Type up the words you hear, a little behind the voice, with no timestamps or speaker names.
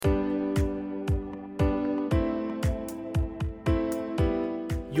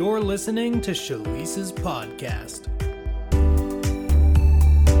You're listening to Shalice's podcast.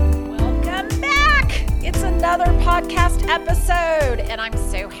 Welcome back. It's another podcast episode, and I'm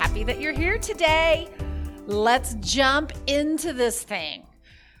so happy that you're here today. Let's jump into this thing.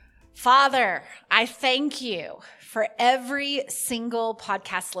 Father, I thank you for every single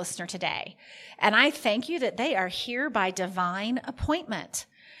podcast listener today. And I thank you that they are here by divine appointment,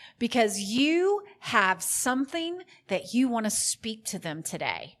 because you have something that you want to speak to them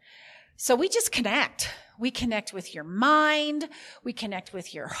today. So we just connect. We connect with your mind. We connect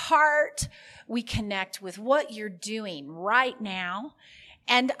with your heart. We connect with what you're doing right now.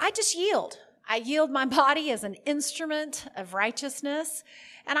 And I just yield. I yield my body as an instrument of righteousness.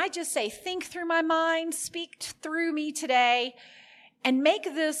 And I just say, think through my mind, speak through me today, and make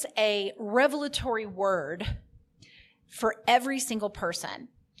this a revelatory word for every single person.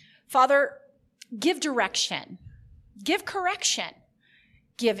 Father, give direction, give correction,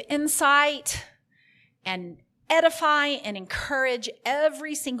 give insight, and edify and encourage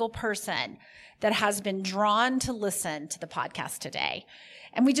every single person that has been drawn to listen to the podcast today.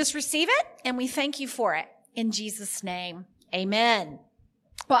 And we just receive it, and we thank you for it. In Jesus' name, amen.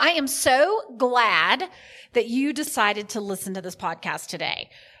 Well, I am so glad that you decided to listen to this podcast today.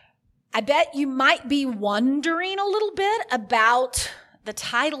 I bet you might be wondering a little bit about the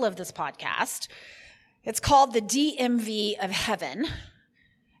title of this podcast. It's called the DMV of Heaven,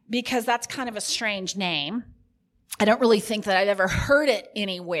 because that's kind of a strange name. I don't really think that I'd ever heard it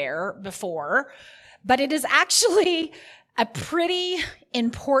anywhere before, but it is actually a pretty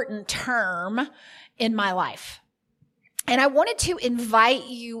important term in my life. And I wanted to invite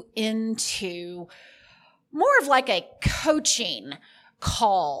you into more of like a coaching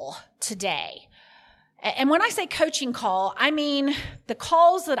call today. And when I say coaching call, I mean the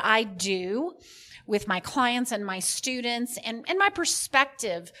calls that I do with my clients and my students and my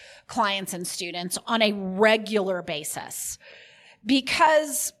prospective clients and students on a regular basis.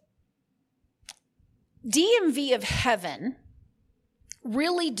 Because DMV of Heaven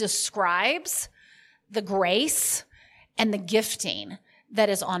really describes the grace and the gifting that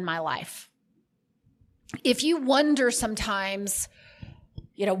is on my life. If you wonder sometimes,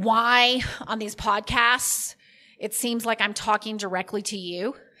 why on these podcasts it seems like I'm talking directly to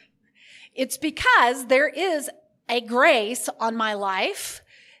you, it's because there is a grace on my life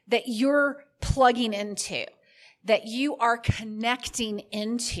that you're plugging into, that you are connecting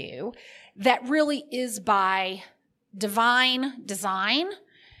into, that really is by divine design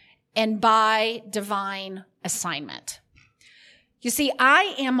and by divine assignment. You see,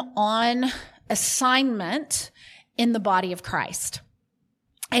 I am on assignment in the body of Christ.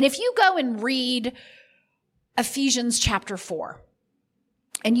 And if you go and read Ephesians chapter 4,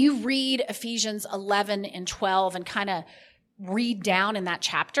 and you read Ephesians 11 and 12 and kind of read down in that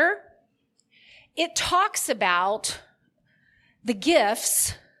chapter, it talks about the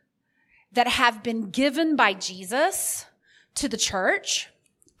gifts that have been given by Jesus to the church,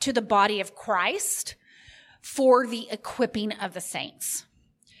 to the body of Christ, for the equipping of the saints.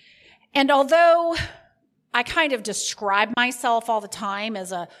 And although I kind of describe myself all the time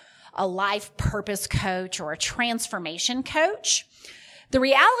as a life purpose coach or a transformation coach, the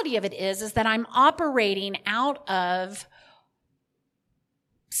reality of it is that I'm operating out of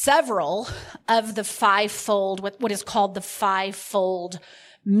several of the fivefold, what is called the fivefold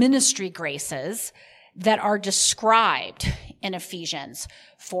ministry graces that are described in Ephesians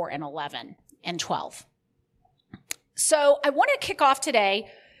 4 and 11 and 12. So I want to kick off today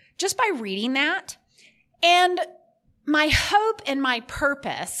just by reading that. And my hope and my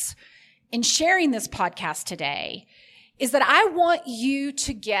purpose in sharing this podcast today is that I want you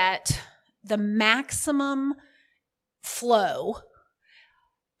to get the maximum flow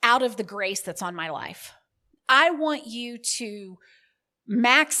out of the grace that's on my life. I want you to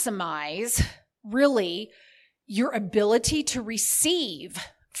maximize really your ability to receive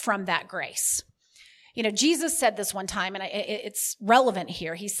from that grace. Jesus said this one time, and it's relevant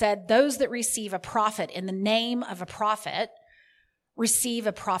here. He said, those that receive a prophet in the name of a prophet receive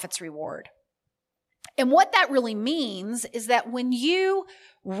a prophet's reward. And what that really means is that when you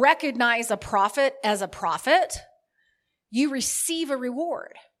recognize a prophet as a prophet, you receive a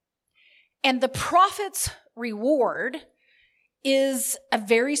reward. And the prophet's reward is a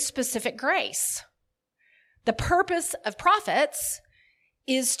very specific grace. The purpose of prophets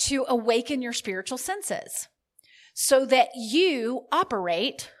is to awaken your spiritual senses so that you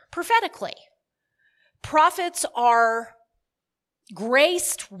operate prophetically. Prophets are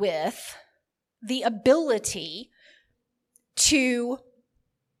graced with the ability to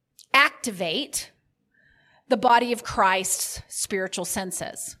activate the body of Christ's spiritual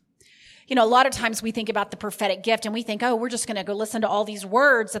senses. You know, a lot of times we think about the prophetic gift and we think, oh, we're just going to go listen to all these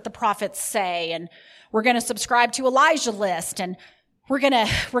words that the prophets say, and we're going to subscribe to Elijah list, and we're going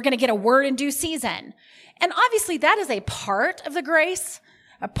to get a word in due season. And obviously that is a part of the grace,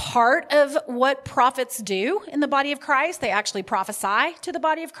 a part of what prophets do in the body of Christ. They actually prophesy to the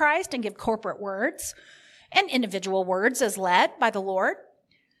body of Christ and give corporate words and individual words as led by the Lord.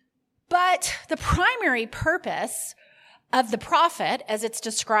 But the primary purpose of the prophet, as it's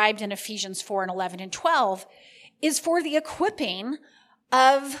described in Ephesians 4 and 11 and 12, is for the equipping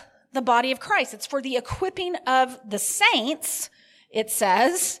of the body of Christ. It's for the equipping of the saints, it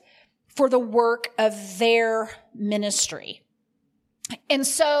says, for the work of their ministry. And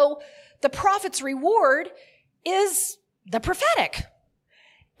so the prophet's reward is the prophetic.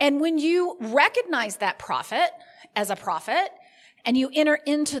 And when you recognize that prophet as a prophet, and you enter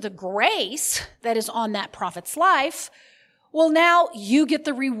into the grace that is on that prophet's life, well, now you get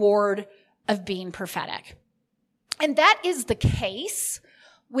the reward of being prophetic. And that is the case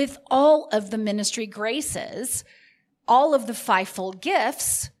with all of the ministry graces, all of the fivefold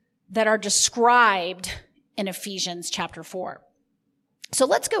gifts that are described in Ephesians chapter 4. So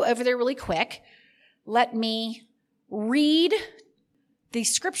let's go over there really quick. Let me read the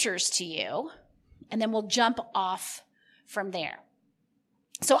scriptures to you, and then we'll jump off from there.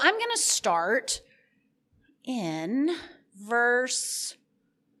 So I'm going to start in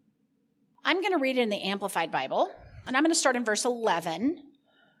I'm going to read it in the Amplified Bible, and I'm going to start in verse 11.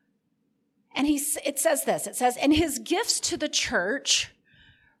 And it says this, and his gifts to the church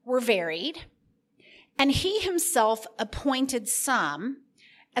were varied, and he himself appointed some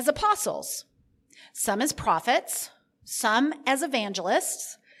as apostles, some as prophets, some as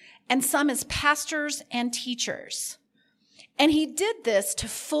evangelists, and some as pastors and teachers. And he did this to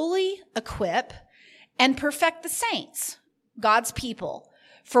fully equip and perfect the saints, God's people,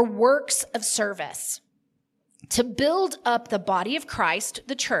 for works of service, to build up the body of Christ,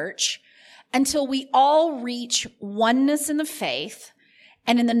 the church, until we all reach oneness in the faith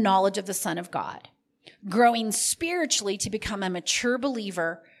and in the knowledge of the Son of God, growing spiritually to become a mature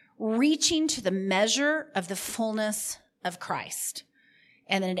believer, reaching to the measure of the fullness of Christ.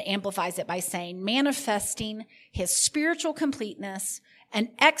 And then it amplifies it by saying, manifesting his spiritual completeness and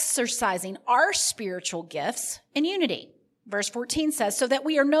exercising our spiritual gifts in unity. Verse 14 says, so that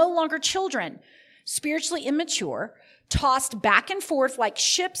we are no longer children, spiritually immature, tossed back and forth like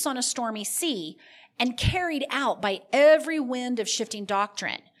ships on a stormy sea, and carried out by every wind of shifting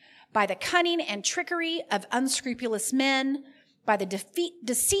doctrine, by the cunning and trickery of unscrupulous men, by the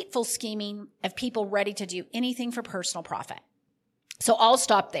deceitful scheming of people ready to do anything for personal profit. So I'll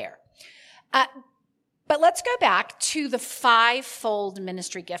stop there. But let's go back to the fivefold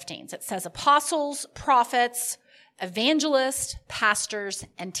ministry giftings. It says apostles, prophets, evangelists, pastors,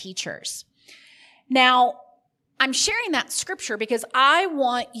 and teachers. Now, I'm sharing that scripture because I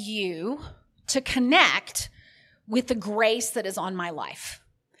want you to connect with the grace that is on my life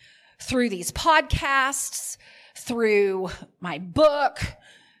through these podcasts, through my book,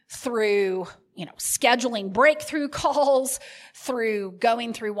 through scheduling breakthrough calls, through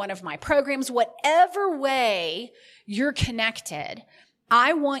going through one of my programs, whatever way you're connected,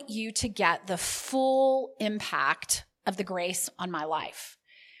 I want you to get the full impact of the grace on my life.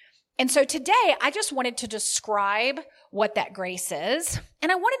 And so today, I just wanted to describe what that grace is,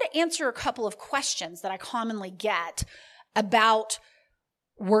 and I wanted to answer a couple of questions that I commonly get about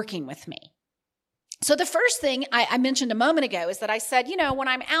working with me. So the first thing I mentioned a moment ago is that I said, when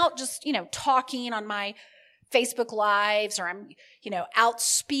I'm out just, talking on my Facebook Lives, or I'm, out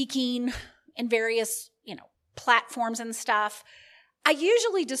speaking in various, platforms and stuff, I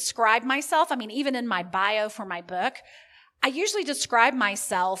usually describe myself, even in my bio for my book, I usually describe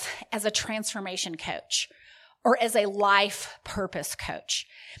myself as a transformation coach or as a life purpose coach.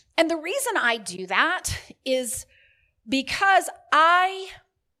 And the reason I do that is because I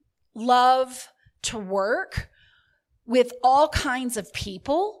love to work with all kinds of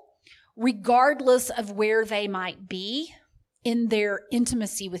people, regardless of where they might be in their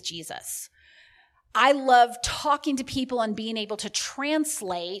intimacy with Jesus. I love talking to people and being able to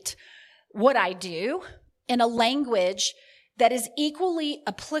translate what I do in a language that is equally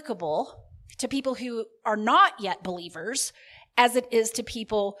applicable to people who are not yet believers as it is to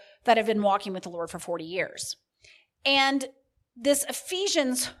people that have been walking with the Lord for 40 years. And this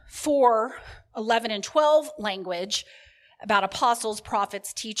Ephesians 4, 11 and 12 language about apostles,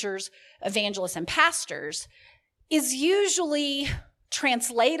 prophets, teachers, evangelists, and pastors is usually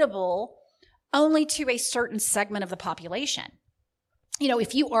translatable only to a certain segment of the population.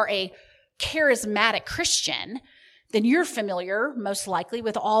 If you are a charismatic Christian, then you're familiar, most likely,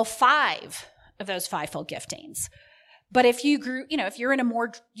 with all 5 of those fivefold giftings. But if you grew, if you're in a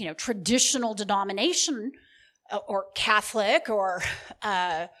more, traditional denomination or Catholic or,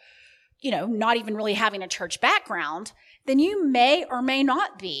 not even really having a church background, then you may or may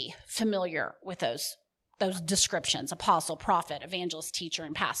not be familiar with those descriptions: apostle, prophet, evangelist, teacher,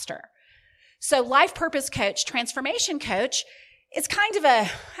 and pastor. So life purpose coach, transformation coach is kind of a,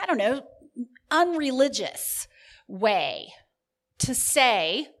 unreligious way to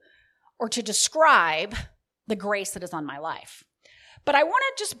say or to describe the grace that is on my life. But I want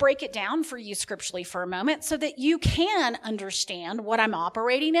to just break it down for you scripturally for a moment so that you can understand what I'm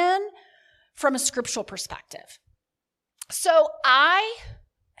operating in from a scriptural perspective. So I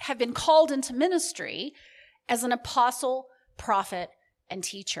have been called into ministry as an apostle, prophet, and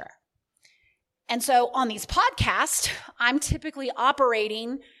teacher. And so on these podcasts, I'm typically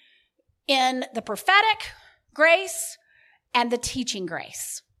operating in the prophetic grace and the teaching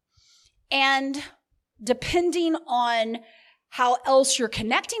grace. And depending on how else you're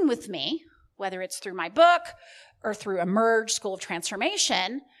connecting with me, whether it's through my book or through Emerge School of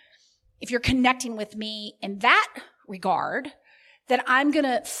Transformation, if you're connecting with me in that regard, then I'm going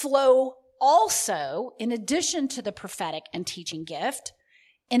to flow also, in addition to the prophetic and teaching gift,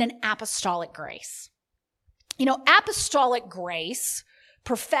 in an apostolic grace. Apostolic grace,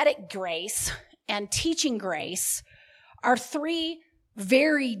 prophetic grace, and teaching grace are 3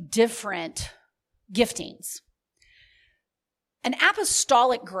 very different giftings. An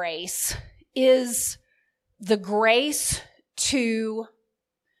apostolic grace is the grace to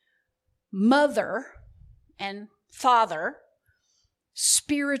mother and father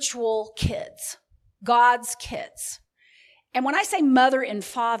spiritual kids, God's kids. And when I say mother and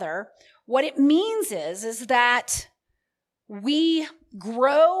father, what it means is that we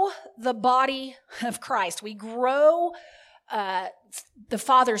grow the body of Christ. We grow the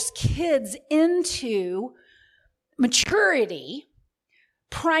Father's kids into maturity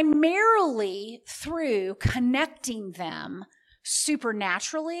primarily through connecting them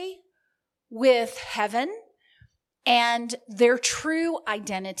supernaturally with heaven and their true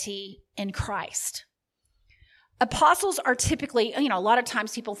identity in Christ. Apostles are typically, a lot of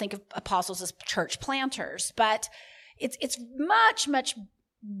times people think of apostles as church planters, but it's much, much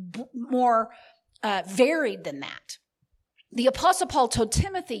more varied than that. The Apostle Paul told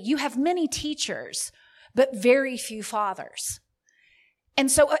Timothy, you have many teachers, but very few fathers. And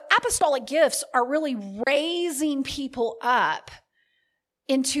so apostolic gifts are really raising people up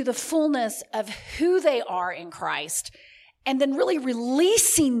into the fullness of who they are in Christ, and then really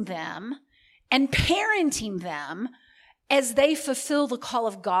releasing them and parenting them as they fulfill the call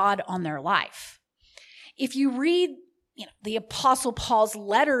of God on their life. If you read, the Apostle Paul's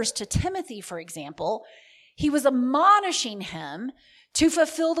letters to Timothy, for example, he was admonishing him to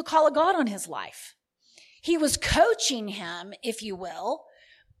fulfill the call of God on his life. He was coaching him, if you will,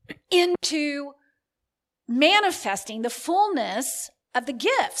 into manifesting the fullness of the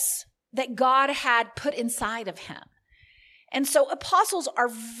gifts that God had put inside of him. And so apostles are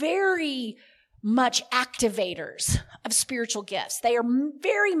very much activators of spiritual gifts. They are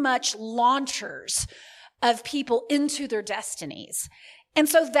very much launchers of people into their destinies. And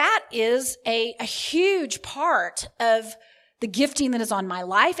so that is a huge part of the gifting that is on my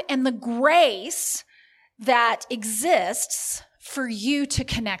life and the grace that exists for you to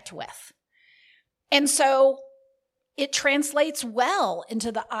connect with. And so it translates well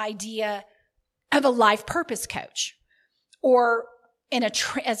into the idea of a life purpose coach, or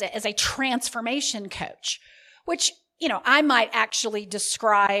as a transformation coach, which, I might actually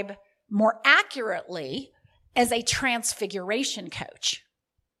describe more accurately as a transfiguration coach.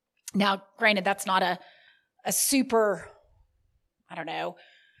 Now, granted, that's not a super,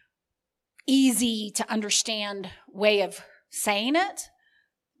 easy to understand way of saying it,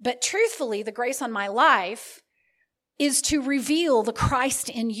 but truthfully, the grace on my life is to reveal the Christ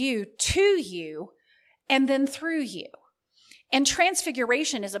in you to you and then through you. And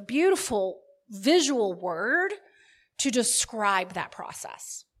transfiguration is a beautiful visual word to describe that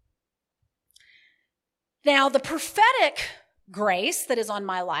process. Now, the prophetic grace that is on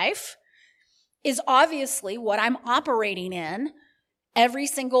my life is obviously what I'm operating in every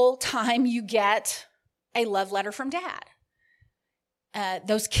single time you get a love letter from Dad.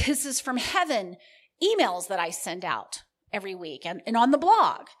 Those kisses from heaven emails that I send out every week and on the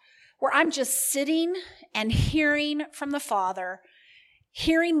blog, where I'm just sitting and hearing from the Father,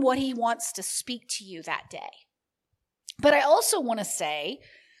 hearing what he wants to speak to you that day. But I also want to say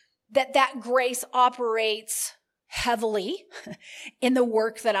that grace operates heavily in the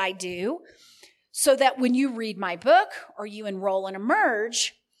work that I do, so that when you read my book or you enroll in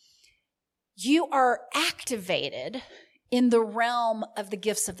Emerge, you are activated in the realm of the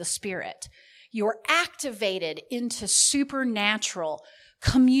gifts of the Spirit. You're activated into supernatural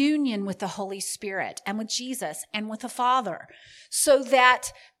communion with the Holy Spirit and with Jesus and with the Father, so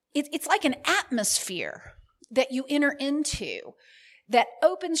that it's like an atmosphere that you enter into that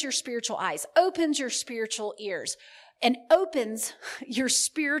opens your spiritual eyes, opens your spiritual ears, and opens your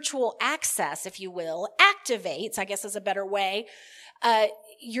spiritual access, if you will, activates, I guess is a better way,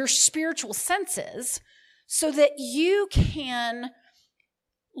 your spiritual senses, so that you can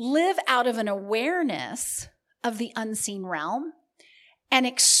live out of an awareness of the unseen realm and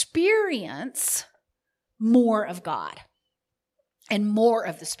experience more of God and more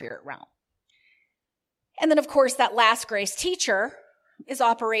of the spirit realm. And then, of course, that last grace teacher is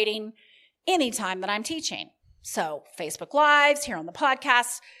operating anytime that I'm teaching. So Facebook Lives, here on the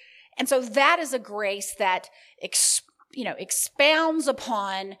podcast. And so that is a grace that expounds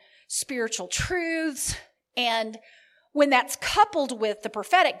upon spiritual truths. And when that's coupled with the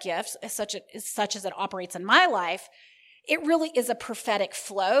prophetic gifts, such as it operates in my life, it really is a prophetic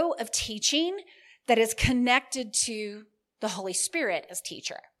flow of teaching that is connected to the Holy Spirit as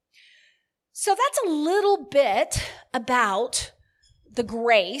teacher. So that's a little bit about the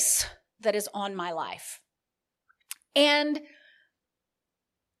grace that is on my life. And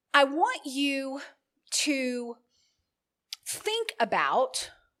I want you to think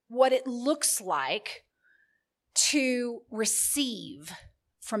about what it looks like to receive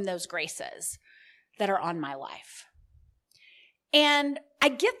from those graces that are on my life. And I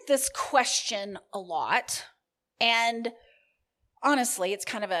get this question a lot. And honestly, it's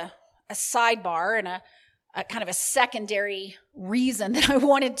kind of a sidebar and a kind of a secondary reason that I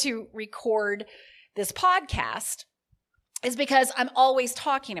wanted to record this podcast, is because I'm always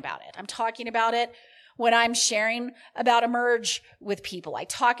talking about it. I'm talking about it when I'm sharing about Emerge with people. I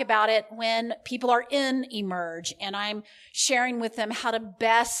talk about it when people are in Emerge and I'm sharing with them how to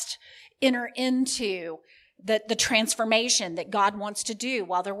best enter into the transformation that God wants to do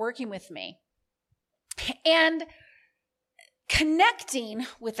while they're working with me. And connecting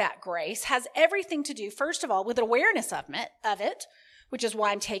with that grace has everything to do, first of all, with awareness of it, which is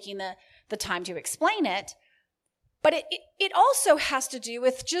why I'm taking the time to explain it. But it also has to do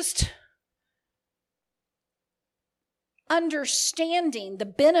with just understanding the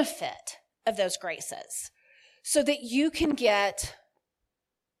benefit of those graces so that you can get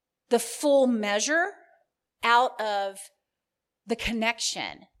the full measure out of the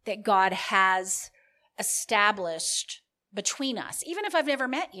connection that God has established between us, even if I've never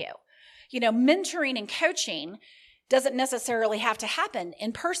met you. Mentoring and coaching doesn't necessarily have to happen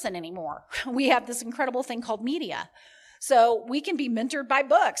in person anymore. We have this incredible thing called media. So we can be mentored by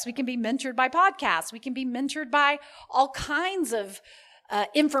books. We can be mentored by podcasts. We can be mentored by all kinds of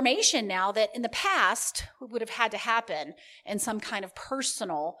information now that in the past would have had to happen in some kind of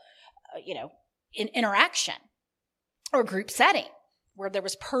personal, interaction or group setting where there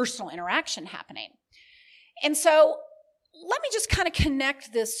was personal interaction happening. And so let me just kind of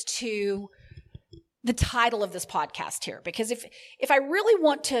connect this to the title of this podcast here, because if I really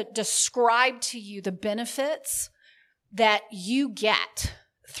want to describe to you the benefits that you get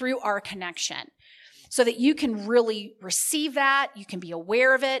through our connection so that you can really receive that, you can be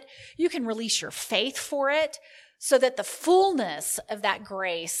aware of it, you can release your faith for it so that the fullness of that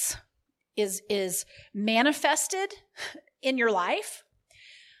grace is manifested in your life.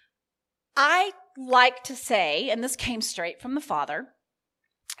 I like to say, and this came straight from the Father,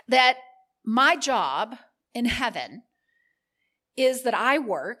 that my job in heaven is that I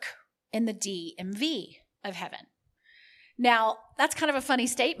work in the DMV of heaven. Now, that's kind of a funny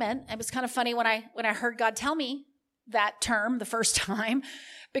statement. It was kind of funny when I heard God tell me that term the first time,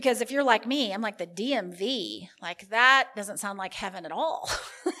 because if you're like me, I'm like, the DMV, like that doesn't sound like heaven at all.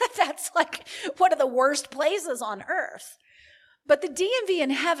 That's like one of the worst places on earth. But the DMV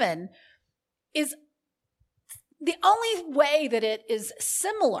in heaven is the only way that it is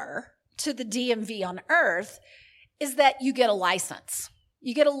similar to the DMV on earth is that you get a license.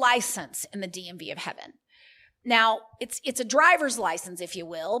 You get a license in the DMV of heaven. Now, it's a driver's license, if you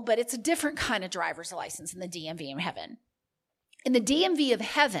will, but it's a different kind of driver's license in the DMV of heaven. In the DMV of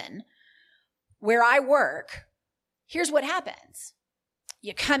heaven, where I work, here's what happens.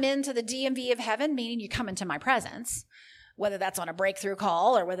 You come into the DMV of heaven, meaning you come into my presence, whether that's on a breakthrough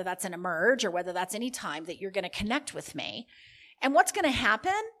call or whether that's an Emerge or whether that's any time that you're going to connect with me. And what's going to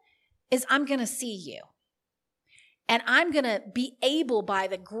happen is I'm going to see you. And I'm going to be able, by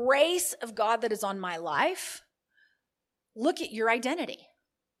the grace of God that is on my life, look at your identity.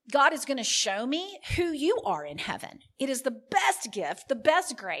 God is going to show me who you are in heaven. It is the best gift, the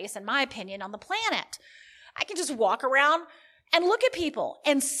best grace, in my opinion, on the planet. I can just walk around and look at people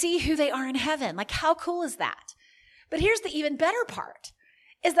and see who they are in heaven. Like, how cool is that? But here's the even better part,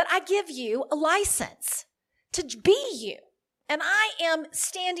 is that I give you a license to be you. And I am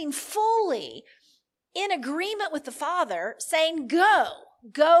standing fully in agreement with the Father, saying,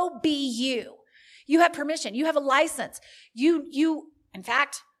 go be you. You have permission. You have a license. You, in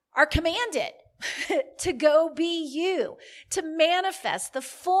fact, are commanded to go be you, to manifest the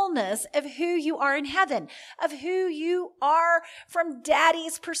fullness of who you are in heaven, of who you are from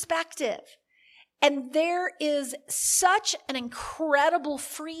Daddy's perspective. And there is such an incredible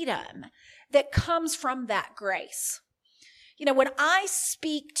freedom that comes from that grace. You know, when I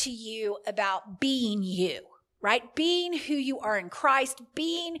speak to you about being you, right? Being who you are in Christ,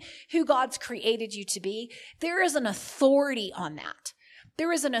 being who God's created you to be, there is an authority on that.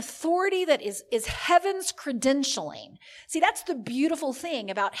 There is an authority that is heaven's credentialing. See, that's the beautiful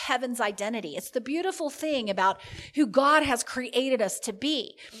thing about heaven's identity. It's the beautiful thing about who God has created us to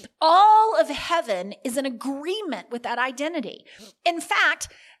be. All of heaven is in agreement with that identity. In fact,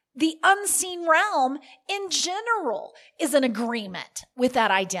 the unseen realm in general is in agreement with that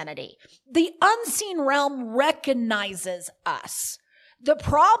identity. The unseen realm recognizes us. The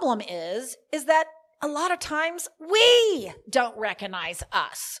problem is that a lot of times we don't recognize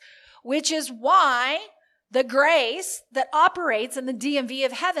us, which is why the grace that operates in the DMV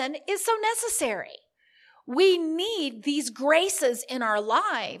of heaven is so necessary. We need these graces in our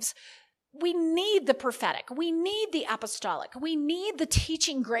lives. We need the prophetic. We need the apostolic. We need the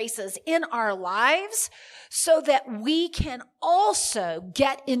teaching graces in our lives so that we can also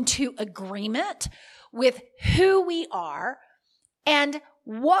get into agreement with who we are and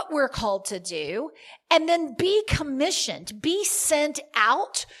what we're called to do, and then be commissioned, be sent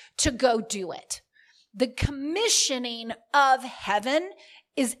out to go do it. The commissioning of heaven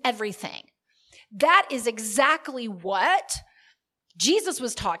is everything. That is exactly what Jesus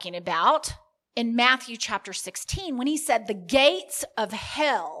was talking about in Matthew chapter 16 when he said the gates of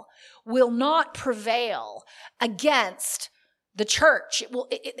hell will not prevail against the church.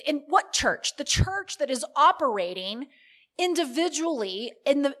 In what church? The church that is operating individually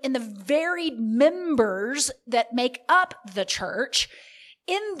in the varied members that make up the church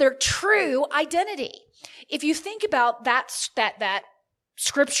in their true identity. If you think about that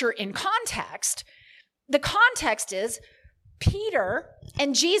scripture in context, the context is Peter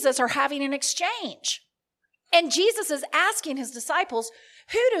and Jesus are having an exchange. And Jesus is asking his disciples,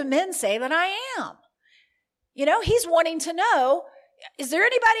 who do men say that I am? You know, he's wanting to know, is there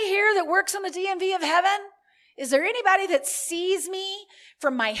anybody here that works on the DMV of heaven? Is there anybody that sees me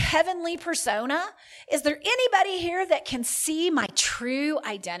from my heavenly persona? Is there anybody here that can see my true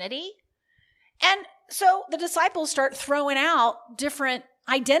identity? And so the disciples start throwing out different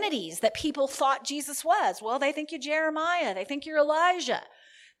identities that people thought Jesus was. Well, they think you're Jeremiah. They think you're Elijah.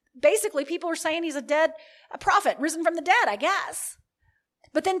 Basically, people are saying he's a prophet, risen from the dead, I guess.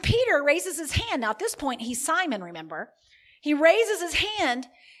 But then Peter raises his hand. Now, at this point, he's Simon, remember? He raises his hand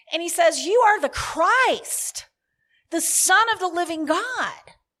and he says, you are the Christ, the Son of the living God.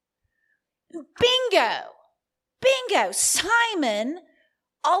 Bingo. Simon,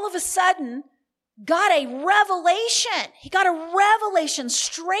 all of a sudden, got a revelation. He got a revelation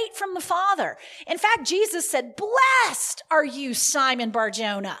straight from the Father. In fact, Jesus said, blessed are you, Simon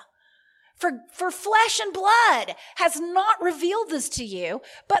Bar-Jonah. For flesh and blood has not revealed this to you,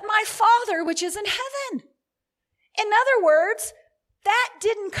 but my Father which is in heaven. In other words, that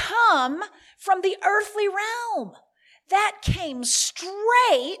didn't come from the earthly realm. That came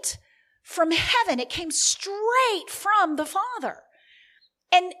straight from heaven. It came straight from the Father.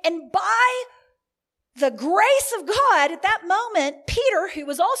 And by the grace of God, at that moment, Peter, who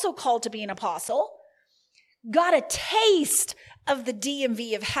was also called to be an apostle, got a taste of the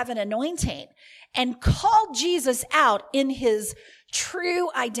DMV of heaven anointing and called Jesus out in his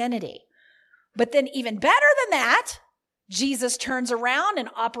true identity. But then even better than that, Jesus turns around and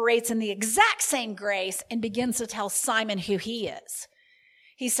operates in the exact same grace and begins to tell Simon who he is.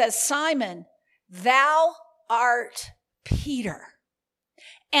 He says, Simon, thou art Peter,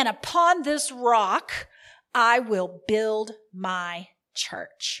 and upon this rock I will build my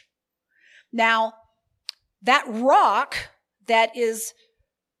church. Now, that rock that is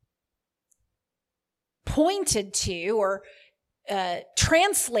pointed to or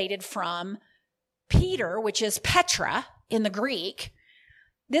translated from Peter, which is Petra in the Greek,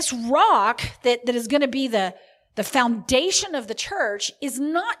 this rock that is going to be the foundation of the church is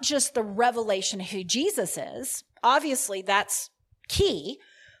not just the revelation of who Jesus is, Obviously, that's key.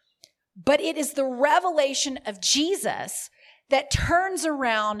 But it is the revelation of Jesus that turns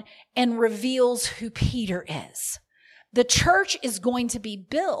around and reveals who Peter is. The church is going to be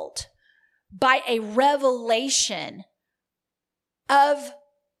built by a revelation of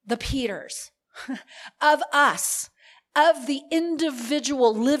the Peters, of us, of the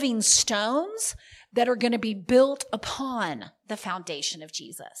individual living stones that are going to be built upon the foundation of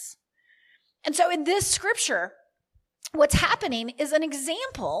Jesus. And so in this scripture, what's happening is an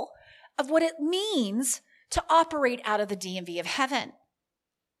example of what it means to operate out of the DMV of heaven.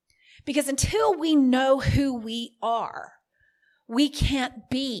 Because until we know who we are, we can't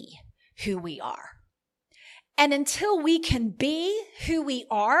be who we are. And until we can be who we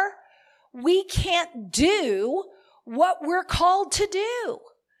are, we can't do what we're called to do.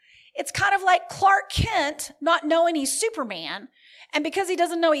 It's kind of like Clark Kent not knowing he's Superman. And because he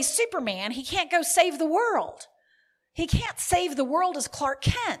doesn't know he's Superman, he can't go save the world. He can't save the world as Clark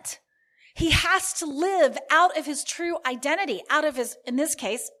Kent. He has to live out of his true identity, out of his, in this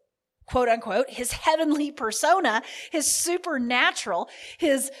case, quote unquote, his heavenly persona, his supernatural,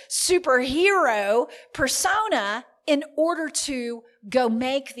 his superhero persona, in order to go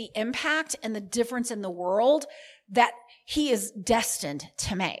make the impact and the difference in the world that he is destined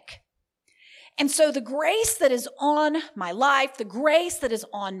to make. And so the grace that is on my life, the grace that is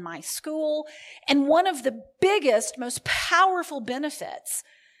on my school, and one of the biggest, most powerful benefits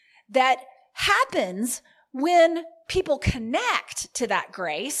that happens when people connect to that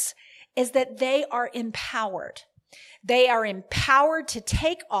grace is that they are empowered. They are empowered to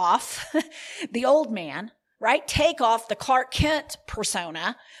take off the old man, right? Take off the Clark Kent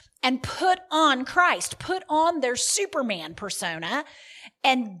persona and put on Christ, put on their Superman persona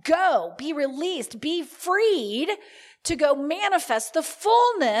and go, be released, be freed to go manifest the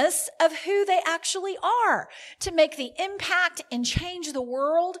fullness of who they actually are, to make the impact and change the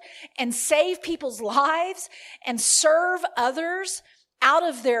world and save people's lives and serve others out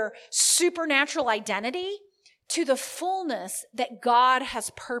of their supernatural identity to the fullness that God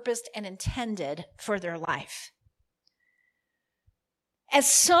has purposed and intended for their life.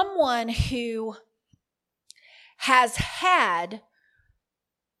 As someone who has had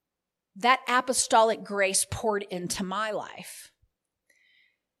that apostolic grace poured into my life,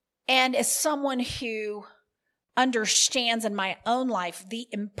 and as someone who understands in my own life the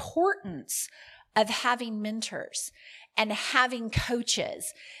importance of having mentors and having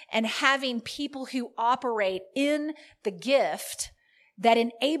coaches and having people who operate in the gift that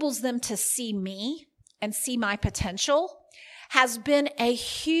enables them to see me and see my potential, has been a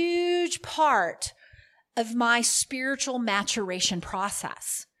huge part of my spiritual maturation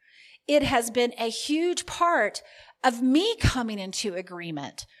process. It has been a huge part of me coming into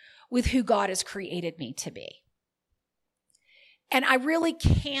agreement with who God has created me to be. And I really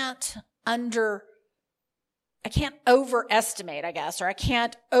can't overestimate, I guess, or I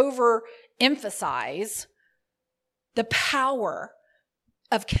can't overemphasize the power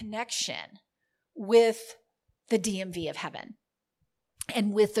of connection with the DMV of heaven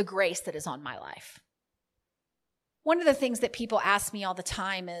and with the grace that is on my life. One of the things that people ask me all the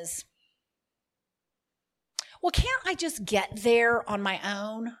time is, well, can't I just get there on my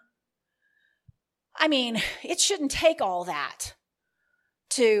own? I mean, it shouldn't take all that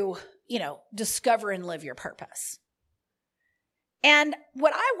to, discover and live your purpose. And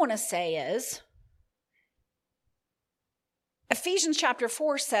what I want to say is, Ephesians chapter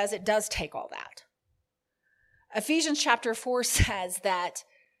 4 says it does take all that. Ephesians chapter 4 says that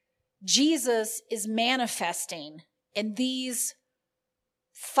Jesus is manifesting in these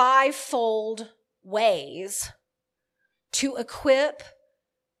fivefold ways to equip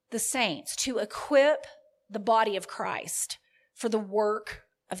the saints, to equip the body of Christ for the work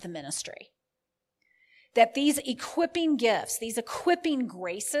of the ministry. That these equipping gifts, these equipping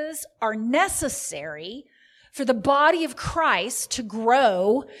graces are necessary for the body of Christ to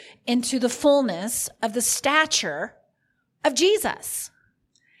grow into the fullness of the stature of Jesus.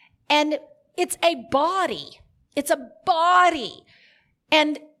 And it's a body. It's a body.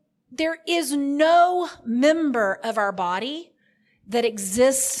 And there is no member of our body that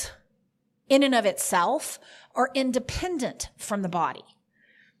exists in and of itself or independent from the body.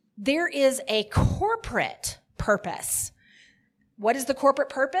 There is a corporate purpose. What is the corporate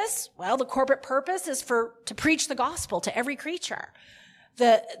purpose? Well, the corporate purpose is to preach the gospel to every creature.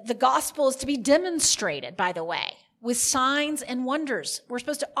 The gospel is to be demonstrated, by the way, with signs and wonders. We're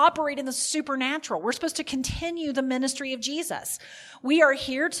supposed to operate in the supernatural. We're supposed to continue the ministry of Jesus. We are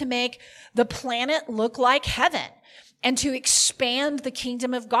here to make the planet look like heaven and to expand the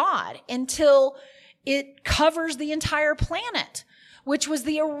kingdom of God until it covers the entire planet, which was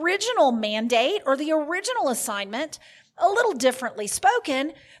the original mandate or the original assignment, a little differently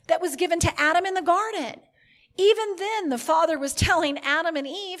spoken, that was given to Adam in the garden. Even then, the Father was telling Adam and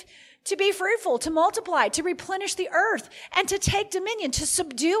Eve to be fruitful, to multiply, to replenish the earth, and to take dominion, to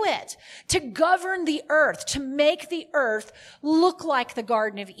subdue it, to govern the earth, to make the earth look like the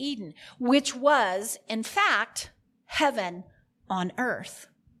Garden of Eden, which was, in fact, heaven on earth.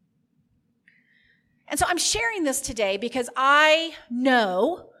 And so I'm sharing this today because I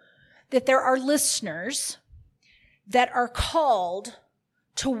know that there are listeners that are called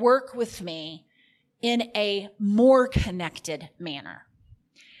to work with me in a more connected manner.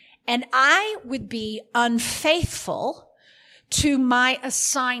 And I would be unfaithful to my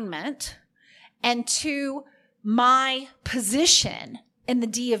assignment and to my position in the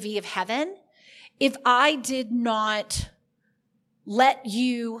DOV of heaven if I did not let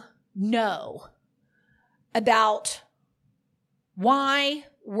you know about why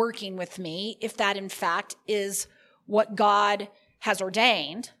working with me, if that in fact is what God has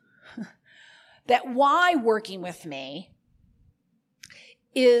ordained, that why working with me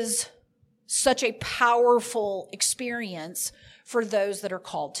is such a powerful experience for those that are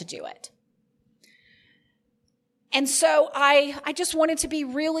called to do it. And so I just wanted to be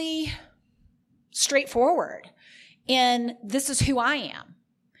really straightforward in this is who I am.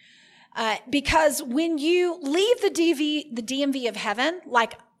 Because when you leave the DMV of heaven,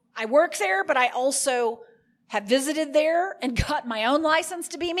 like I work there, but I also have visited there and got my own license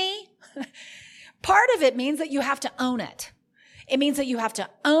to be me, part of it means that you have to own it. It means that you have to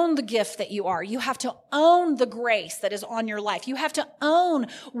own the gift that you are. You have to own the grace that is on your life. You have to own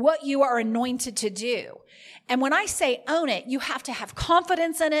what you are anointed to do. And when I say own it, you have to have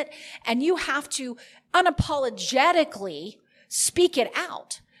confidence in it, and you have to unapologetically speak it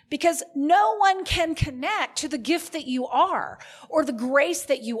out. Because no one can connect to the gift that you are or the grace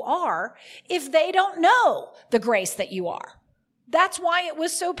that you are if they don't know the grace that you are. That's why it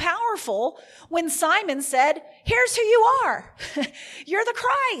was so powerful when Simon said, here's who you are. You're the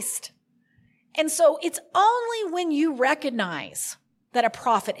Christ. And so it's only when you recognize that a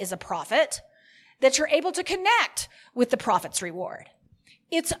prophet is a prophet that you're able to connect with the prophet's reward.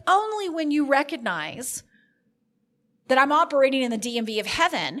 It's only when you recognize that I'm operating in the DMV of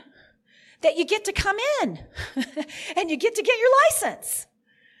heaven that you get to come in and you get to get your license.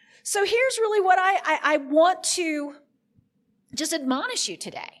 So here's really what I want to just admonish you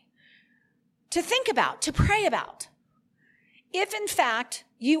today to think about, to pray about. If in fact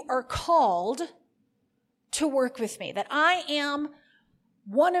you are called to work with me, that I am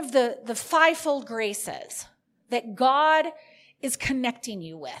one of the fivefold graces that God is connecting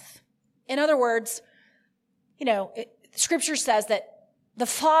you with. In other words, Scripture says that the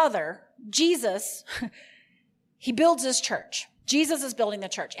Father, Jesus, he builds his church. Jesus is building the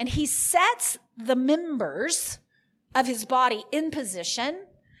church, and he sets the members of his body in position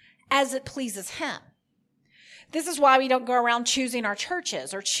as it pleases him. This is why we don't go around choosing our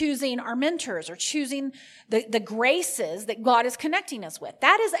churches or choosing our mentors or choosing the graces that God is connecting us with.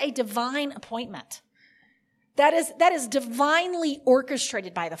 That is a divine appointment. That is divinely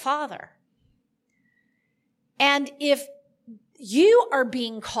orchestrated by the Father. And if you are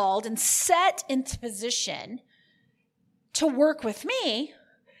being called and set into position to work with me,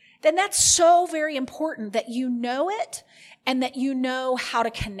 then that's so very important that you know it and that you know how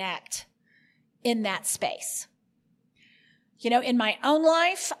to connect in that space. In my own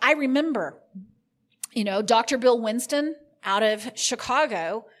life, I remember, Dr. Bill Winston out of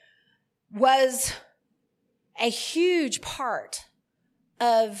Chicago was a huge part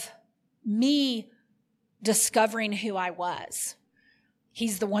of me discovering who I was.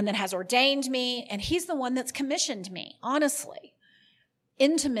 He's the one that has ordained me, and he's the one that's commissioned me, honestly,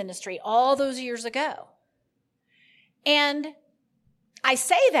 into ministry all those years ago. And I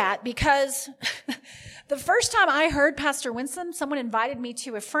say that because the first time I heard Pastor Winston, someone invited me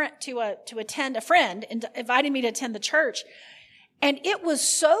to attend the church. And it was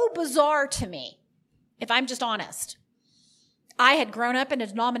so bizarre to me, if I'm just honest. I had grown up in a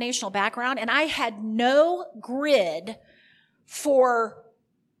denominational background, and I had no grid for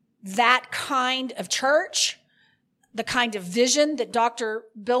that kind of church, the kind of vision that Dr.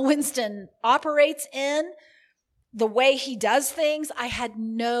 Bill Winston operates in, the way he does things. I had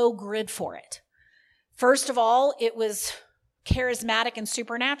no grid for it. First of all, it was charismatic and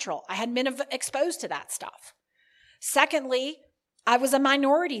supernatural. I hadn't been exposed to that stuff. Secondly, I was a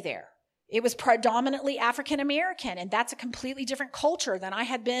minority there. It was predominantly African American, and that's a completely different culture than I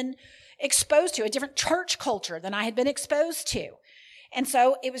had been exposed to, a different church culture than I had been exposed to. And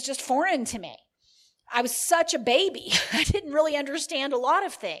so it was just foreign to me. I was such a baby. I didn't really understand a lot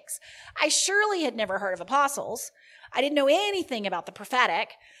of things. I surely had never heard of apostles. I didn't know anything about the prophetic.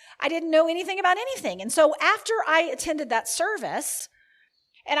 I didn't know anything about anything. And so after I attended that service,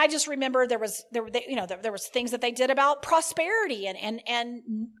 and I just remember there was things that they did about prosperity and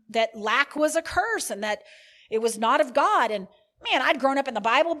that lack was a curse and that it was not of God. And man, I'd grown up in the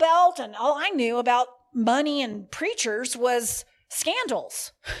Bible Belt, and all I knew about money and preachers was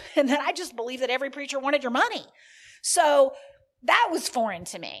scandals. And that I just believed that every preacher wanted your money. So that was foreign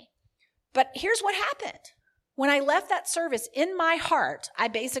to me. But here's what happened. When I left that service, in my heart, I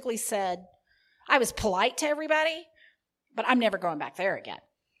basically said, I was polite to everybody, but I'm never going back there again.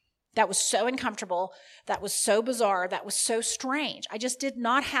 That was so uncomfortable. That was so bizarre. That was so strange. I just did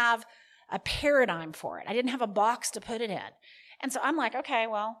not have a paradigm for it. I didn't have a box to put it in. And so I'm like, okay,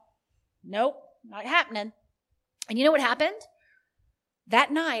 well, nope, not happening. And you know what happened?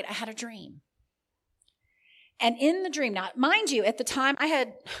 That night, I had a dream. And in the dream, now, mind you, at the time, I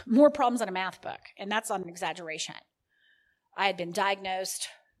had more problems than a math book, and that's not an exaggeration. I had been diagnosed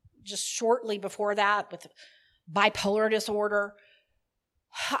just shortly before that with bipolar disorder.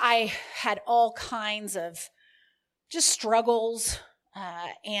 I had all kinds of just struggles,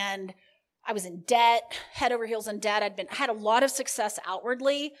 and I was in debt, head over heels in debt. I had a lot of success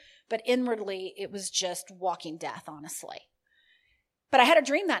outwardly, but inwardly, it was just walking death, honestly. But I had a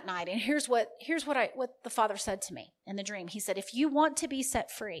dream that night, and here's what the Father said to me in the dream. He said, if you want to be set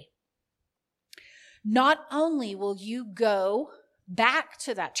free, not only will you go back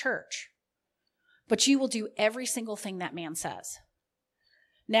to that church, but you will do every single thing that man says.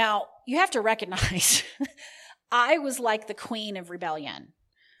 Now, you have to recognize, I was like the queen of rebellion.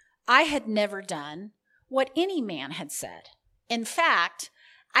 I had never done what any man had said. In fact,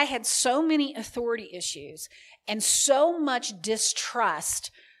 I had so many authority issues and so much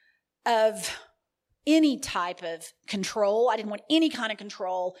distrust of any type of control. I didn't want any kind of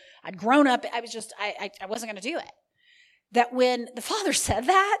control. I'd grown up. I wasn't going to do it. That when the Father said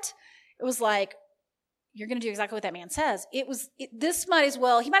that, it was like, you're going to do exactly what that man says. He might as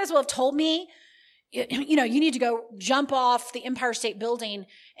well have told me, you need to go jump off the Empire State Building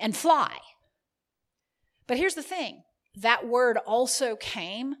and fly. But here's the thing. That word also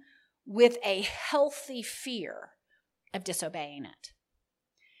came with a healthy fear of disobeying it.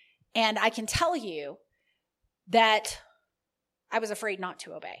 And I can tell you that I was afraid not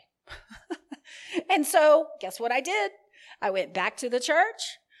to obey. And so guess what I did? I went back to the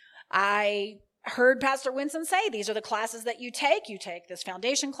church. I heard Pastor Winston say, these are the classes that you take. You take this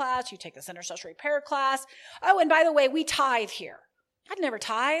foundation class. You take this intercessory prayer class. Oh, and by the way, we tithe here. I'd never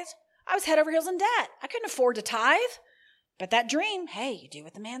tithed. I was head over heels in debt. I couldn't afford to tithe. But that dream, hey, you do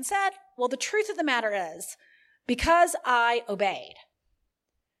what the man said. Well, the truth of the matter is, because I obeyed,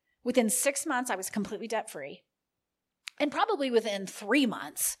 within 6 months, I was completely debt-free. And probably within 3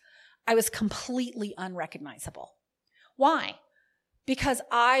 months, I was completely unrecognizable. Why? Because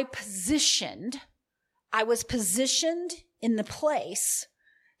I was positioned in the place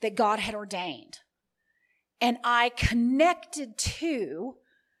that God had ordained. And I connected to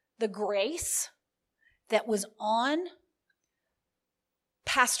the grace that was on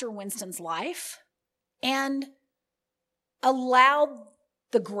Pastor Winston's life and allowed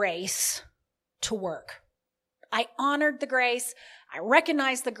the grace to work. I honored the grace, I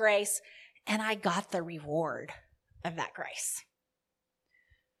recognized the grace, and I got the reward of that grace.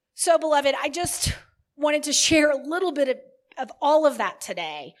 So, beloved, I just wanted to share a little bit of all of that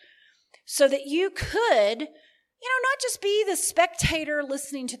today so that you could, not just be the spectator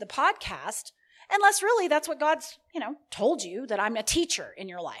listening to the podcast, unless really that's what God's, told you, that I'm a teacher in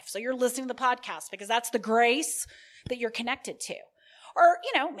your life. So you're listening to the podcast because that's the grace that you're connected to. Or,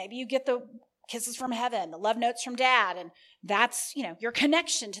 maybe you get the kisses from heaven, the love notes from dad, and that's, your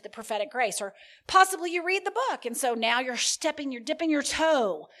connection to the prophetic grace. Or possibly you read the book, and so now you're dipping your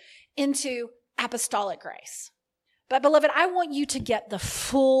toe into apostolic grace. But beloved, I want you to get the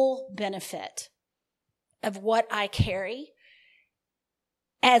full benefit of what I carry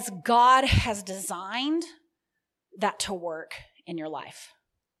as God has designed that to work in your life.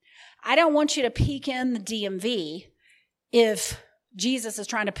 I don't want you to peek in the DMV if Jesus is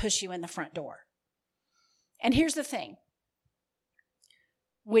trying to push you in the front door. And here's the thing.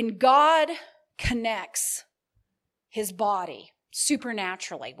 When God connects his body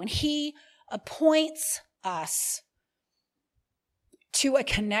supernaturally, when he appoints us to a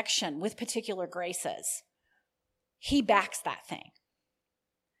connection with particular graces, he backs that thing.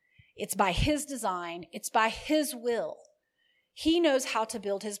 It's by his design. It's by his will. He knows how to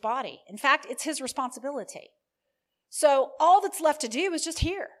build his body. In fact, it's his responsibility. So all that's left to do is just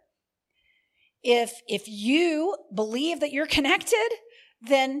hear. If you believe that you're connected,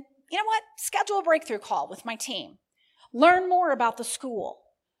 then you know what? Schedule a breakthrough call with my team. Learn more about the school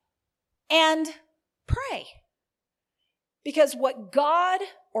and pray. Because what God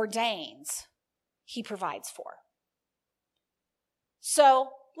ordains, he provides for. So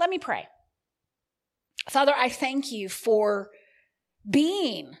let me pray. Father, I thank you for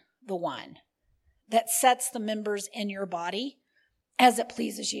being the one that sets the members in your body as it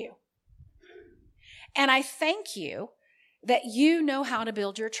pleases you. And I thank you that you know how to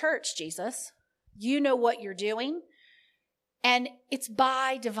build your church, Jesus. You know what you're doing, and it's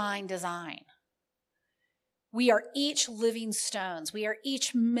by divine design. We are each living stones. We are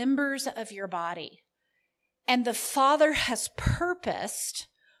each members of your body. And the Father has purposed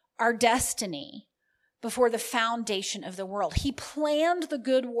our destiny before the foundation of the world. He planned the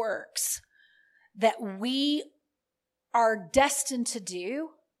good works that we are destined to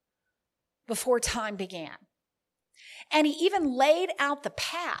do before time began. And he even laid out the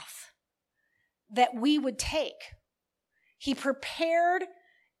path that we would take. He prepared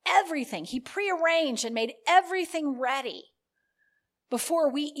everything. He prearranged and made everything ready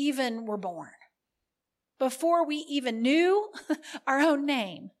before we even were born, before we even knew our own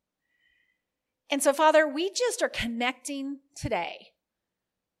name. And so, Father, we just are connecting today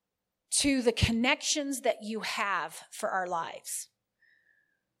to the connections that you have for our lives.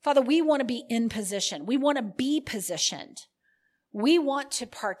 Father, we want to be in position. We want to be positioned. We want to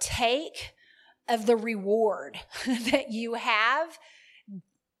partake of the reward that you have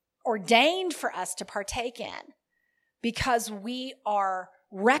ordained for us to partake in, because we are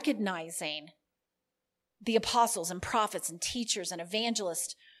recognizing the apostles and prophets and teachers and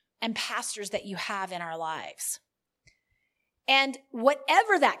evangelists and pastors that you have in our lives. And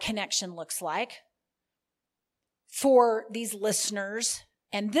whatever that connection looks like for these listeners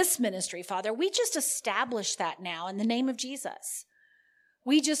and this ministry, Father, we just establish that now in the name of Jesus.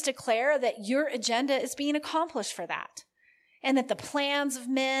 We just declare that your agenda is being accomplished for that, and that the plans of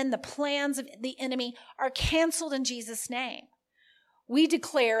men, the plans of the enemy are canceled in Jesus' name. We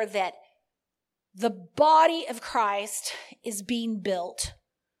declare that the body of Christ is being built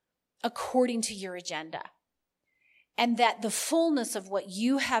according to your agenda, and that the fullness of what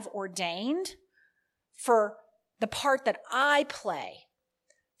you have ordained for the part that I play,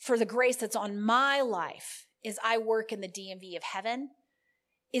 for the grace that's on my life as I work in the DMV of heaven,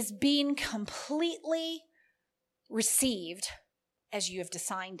 is being completely received as you have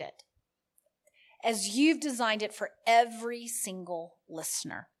designed it. As you've designed it for every single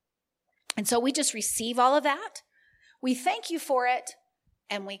listener. And so we just receive all of that. We thank you for it,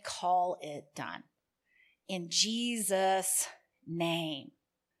 and we call it done. In Jesus' name.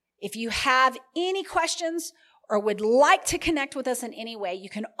 If you have any questions or would like to connect with us in any way, you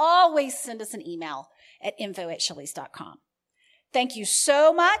can always send us an email at info@shalise.com. Thank you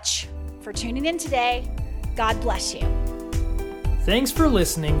so much for tuning in today. God bless you. Thanks for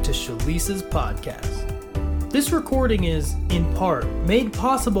listening to Shalise's podcast. This recording is, in part, made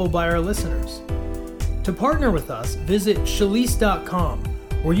possible by our listeners. To partner with us, visit shalise.com,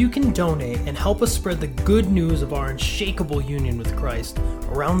 where you can donate and help us spread the good news of our unshakable union with Christ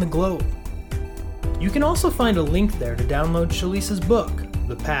around the globe. You can also find a link there to download Shalise's book,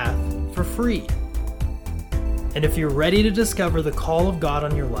 The Path, for free. And if you're ready to discover the call of God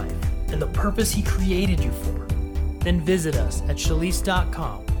on your life and the purpose he created you for, then visit us at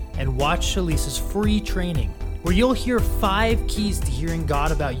shalise.com and watch Shalise's free training, where you'll hear 5 keys to hearing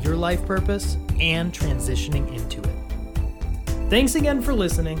God about your life purpose and transitioning into it. Thanks again for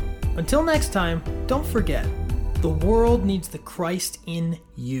listening. Until next time, don't forget, the world needs the Christ in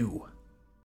you.